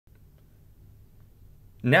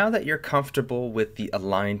Now that you're comfortable with the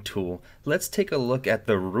Align tool, let's take a look at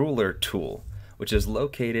the Ruler tool, which is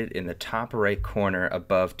located in the top right corner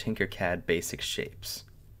above Tinkercad Basic Shapes.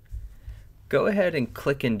 Go ahead and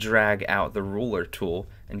click and drag out the Ruler tool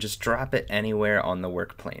and just drop it anywhere on the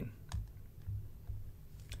work plane.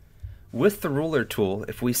 With the Ruler tool,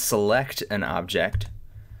 if we select an object,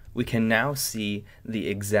 we can now see the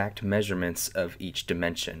exact measurements of each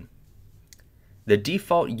dimension. The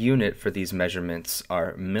default unit for these measurements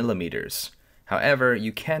are millimeters. However,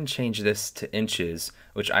 you can change this to inches,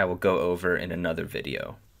 which I will go over in another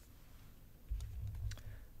video.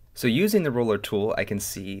 So using the Ruler tool, I can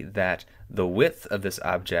see that the width of this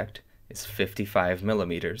object is 55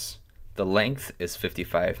 millimeters, the length is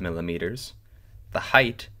 55 millimeters, the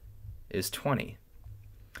height is 20.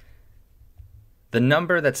 The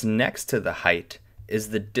number that's next to the height is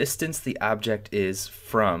the distance the object is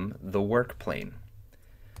from the work plane.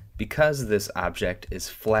 Because this object is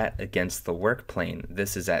flat against the work plane,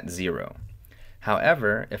 this is at 0.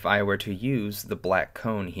 However, if I were to use the black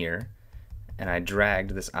cone here, and I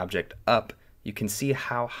dragged this object up, you can see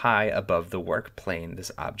how high above the work plane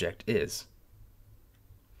this object is.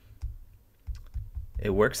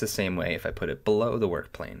 It works the same way if I put it below the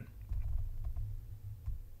work plane.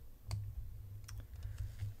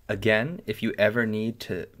 Again, if you ever need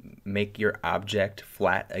to make your object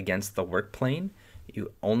flat against the work plane,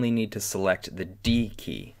 you only need to select the D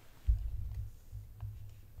key.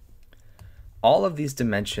 All of these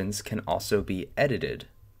dimensions can also be edited.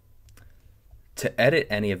 To edit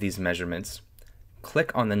any of these measurements,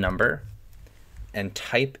 click on the number and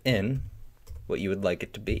type in what you would like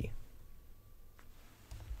it to be.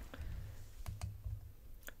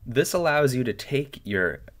 This allows you to take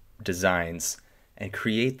your designs and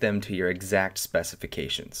create them to your exact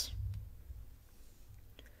specifications.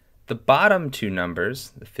 The bottom two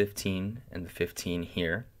numbers, the 15 and the 15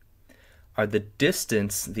 here, are the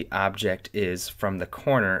distance the object is from the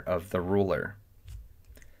corner of the ruler.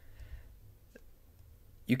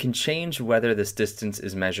 You can change whether this distance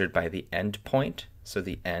is measured by the end point, so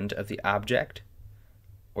the end of the object,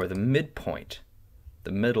 or the midpoint,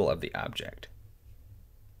 the middle of the object.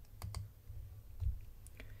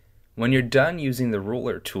 When you're done using the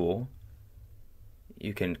Ruler tool,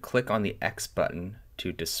 you can click on the X button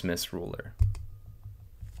to dismiss ruler.